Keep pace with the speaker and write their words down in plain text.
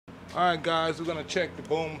Alright guys, we're going to check the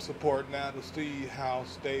boom support now to see how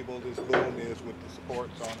stable this boom is with the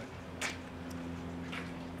supports on it.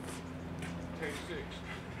 Take 6.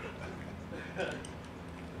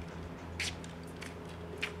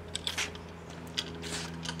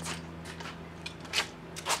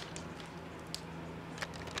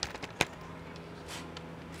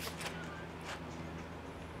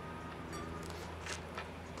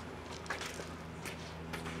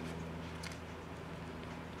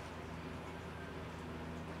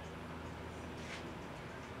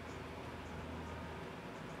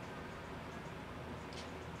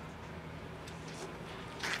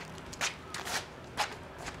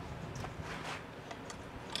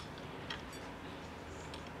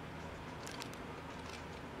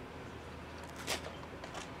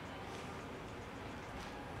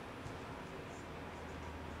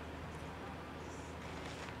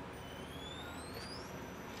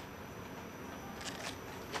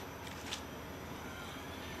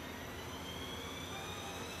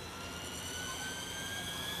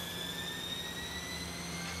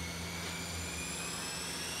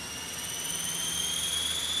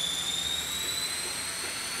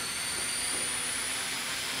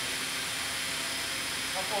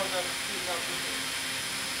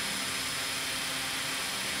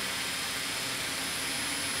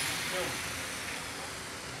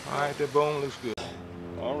 Alright, that bone looks good.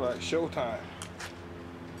 Alright, showtime.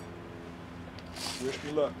 Wish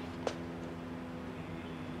me luck.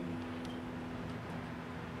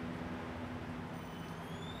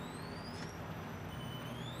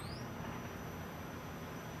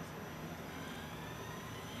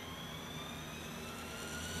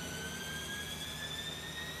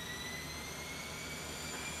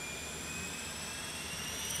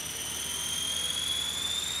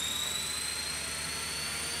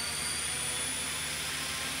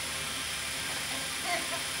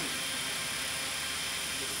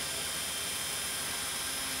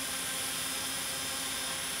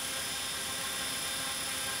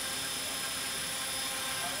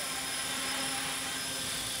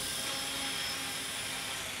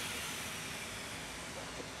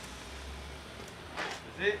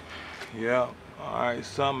 It? Yeah, alright,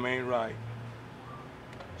 something ain't right.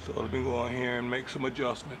 So let me go in here and make some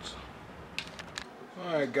adjustments.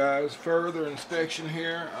 Alright guys, further inspection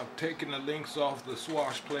here. I've taken the links off the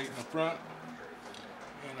swash plate in the front.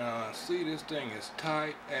 And see, this thing is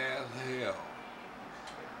tight as hell.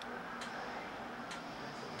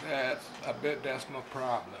 I bet that's my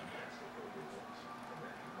problem.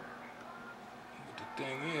 But the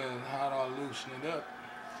thing is, how do I loosen it up?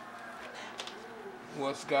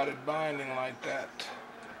 What's got it binding like that?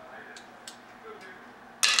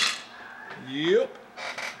 Yep.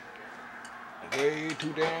 Way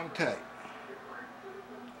too damn tight.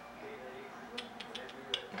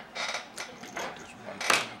 Just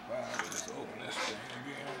 125. Let's open this thing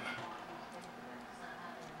again.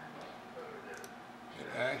 It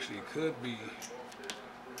actually could be.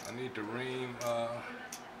 I need to ream my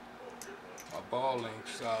ball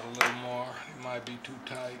links out a little more. It might be too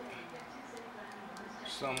tight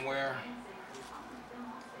somewhere.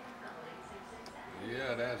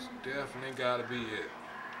 Yeah, that's definitely gotta be it.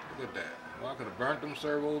 Look at that. Well, I could have burnt them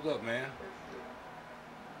servos up, man.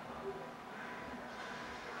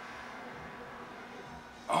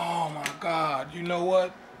 Oh my God, you know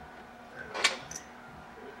what?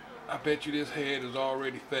 I bet you this head is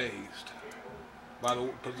already phased by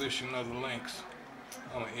the position of the links.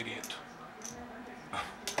 I'm an idiot.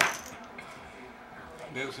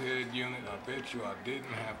 This head unit, I bet you I didn't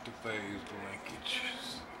have to phase the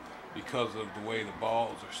linkages because of the way the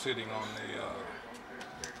balls are sitting on the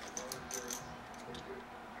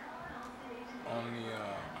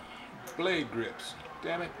blade grips.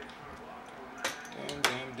 Damn it.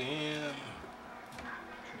 Damn.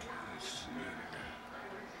 Let's see.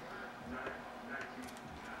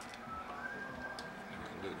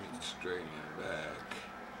 Let me straighten it back.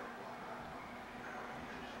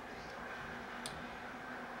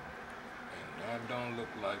 That don't look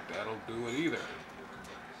like that'll do it either.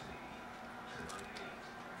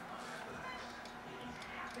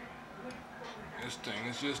 This thing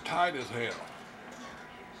is just tight as hell.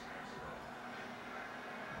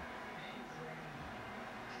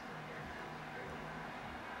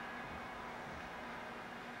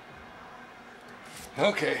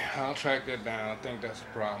 Okay, I'll track that down. I think that's the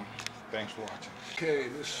problem. Thanks for watching. Okay,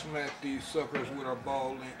 let's smack these suckers with our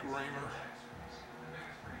ball link reamer.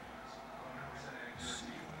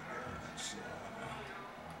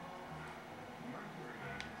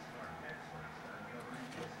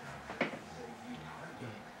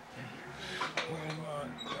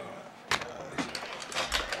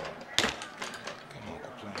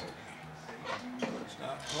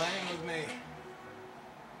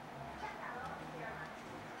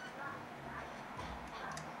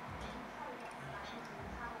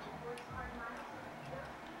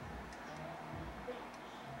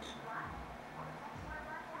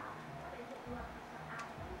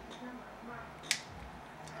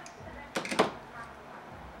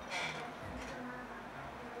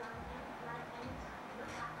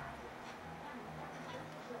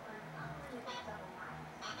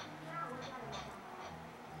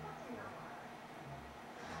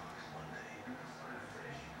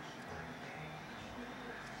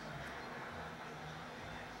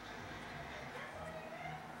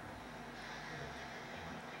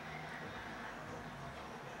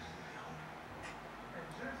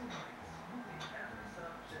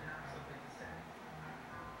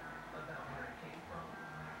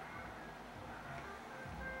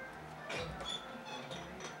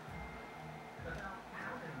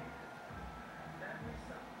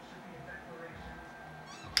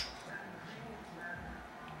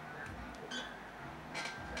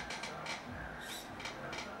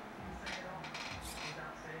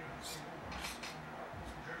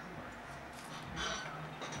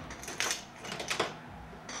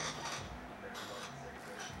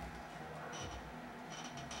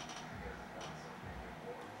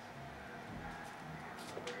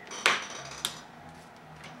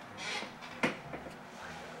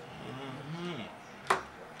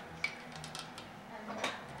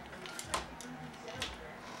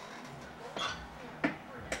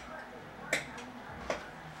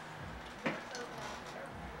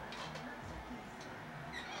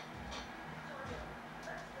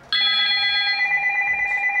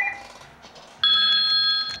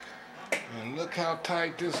 how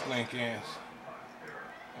tight this link is.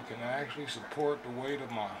 It can actually support the weight of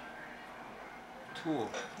my tool.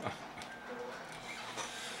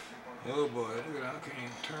 Oh boy, look at that. I can't even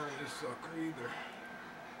turn this sucker either.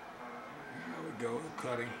 There we go,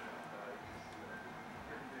 cutting.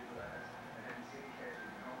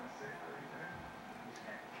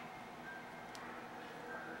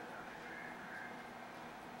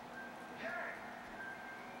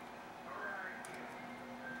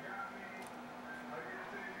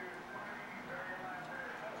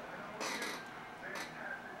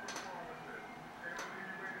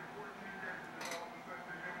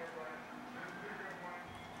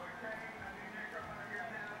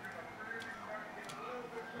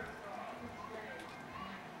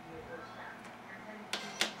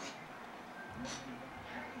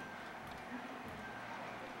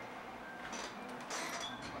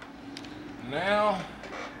 Now,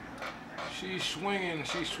 she's swinging,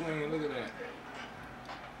 look at that.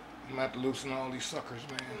 I'm gonna have to loosen all these suckers,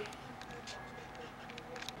 man.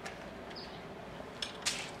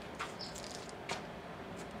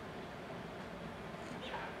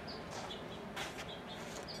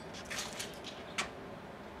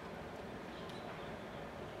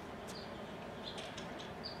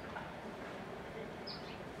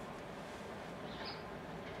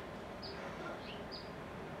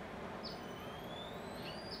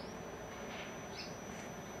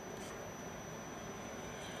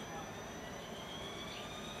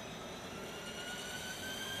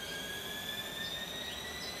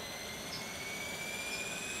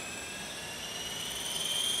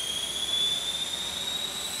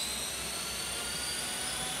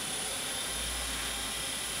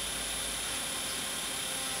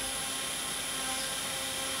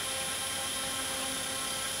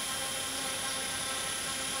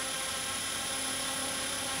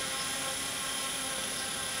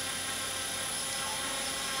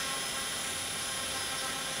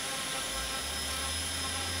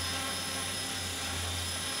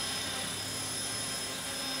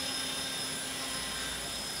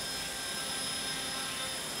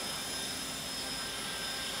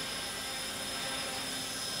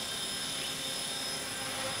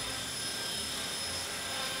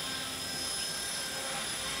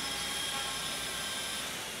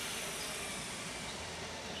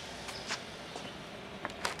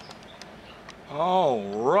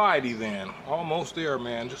 Alrighty then, almost there,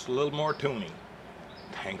 man. Just a little more tuning.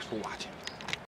 Thanks for watching.